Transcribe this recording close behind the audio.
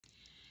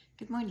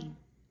Good morning,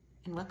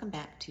 and welcome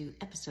back to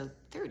episode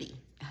 30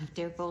 of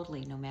Dare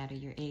Boldly, No Matter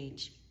Your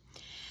Age.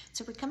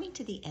 So we're coming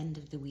to the end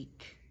of the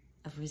week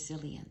of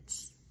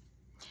resilience.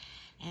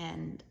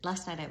 And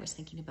last night I was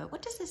thinking about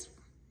what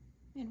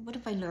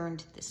have I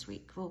learned this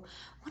week? Well,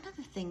 one of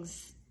the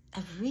things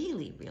I've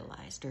really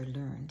realized or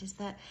learned is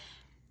that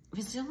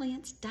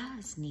resilience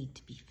does need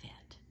to be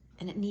fed.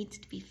 And it needs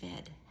to be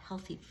fed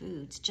healthy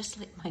foods, just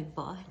like my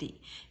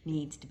body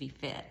needs to be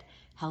fed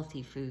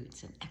healthy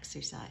foods and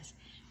exercise.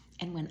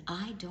 And when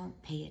I don't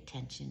pay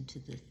attention to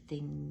the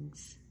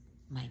things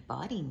my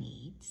body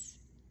needs,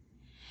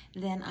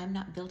 then I'm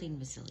not building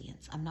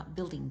resilience. I'm not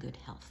building good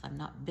health. I'm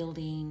not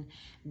building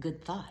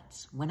good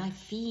thoughts. When I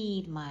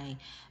feed my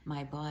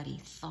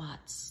body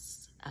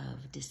thoughts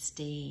of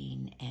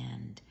disdain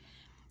and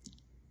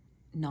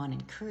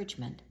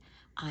non-encouragement,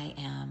 I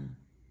am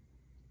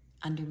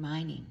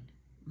undermining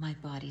my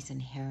body's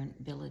inherent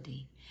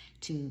ability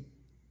to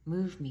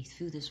move me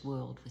through this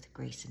world with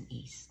grace and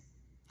ease.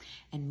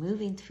 And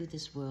moving through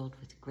this world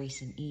with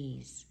grace and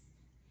ease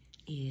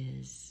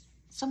is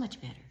so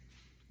much better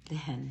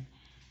than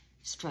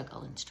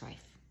struggle and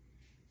strife.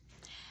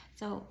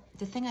 So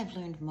the thing I've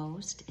learned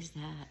most is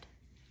that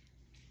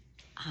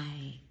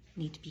I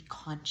need to be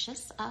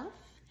conscious of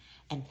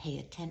and pay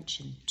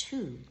attention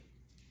to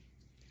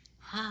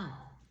how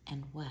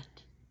and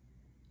what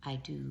I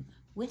do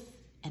with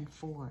and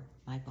for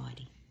my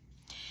body.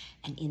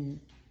 And in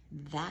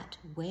that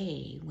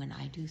way, when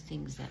I do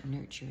things that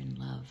nurture and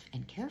love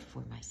and care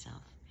for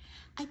myself,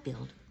 I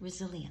build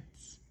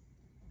resilience.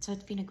 So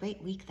it's been a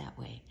great week that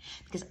way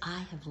because I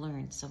have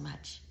learned so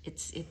much.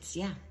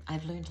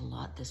 I've learned a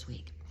lot this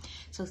week.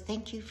 So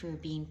thank you for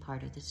being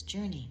part of this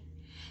journey.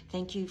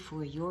 Thank you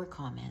for your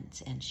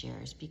comments and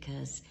shares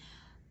because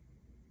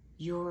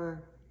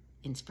your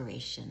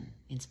inspiration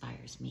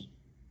inspires me.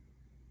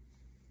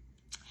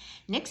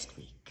 Next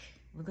week,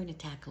 we're going to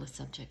tackle a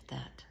subject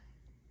that,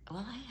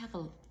 well, I have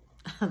a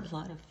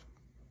lot of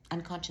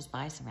unconscious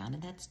bias around,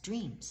 and that's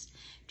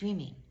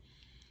dreaming.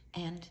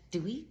 And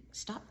do we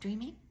stop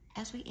dreaming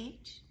as we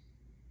age?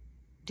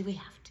 Do we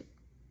have to?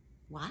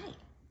 Why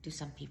do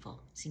some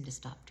people seem to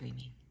stop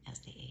dreaming as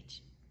they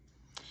age?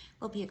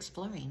 We'll be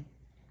exploring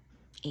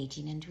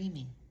aging and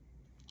dreaming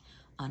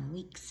on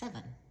week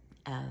 7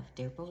 of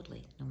Dare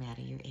Boldly, No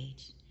Matter Your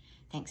Age.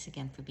 Thanks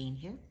again for being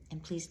here,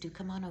 and please do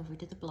come on over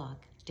to the blog,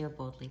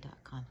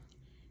 dareboldly.com.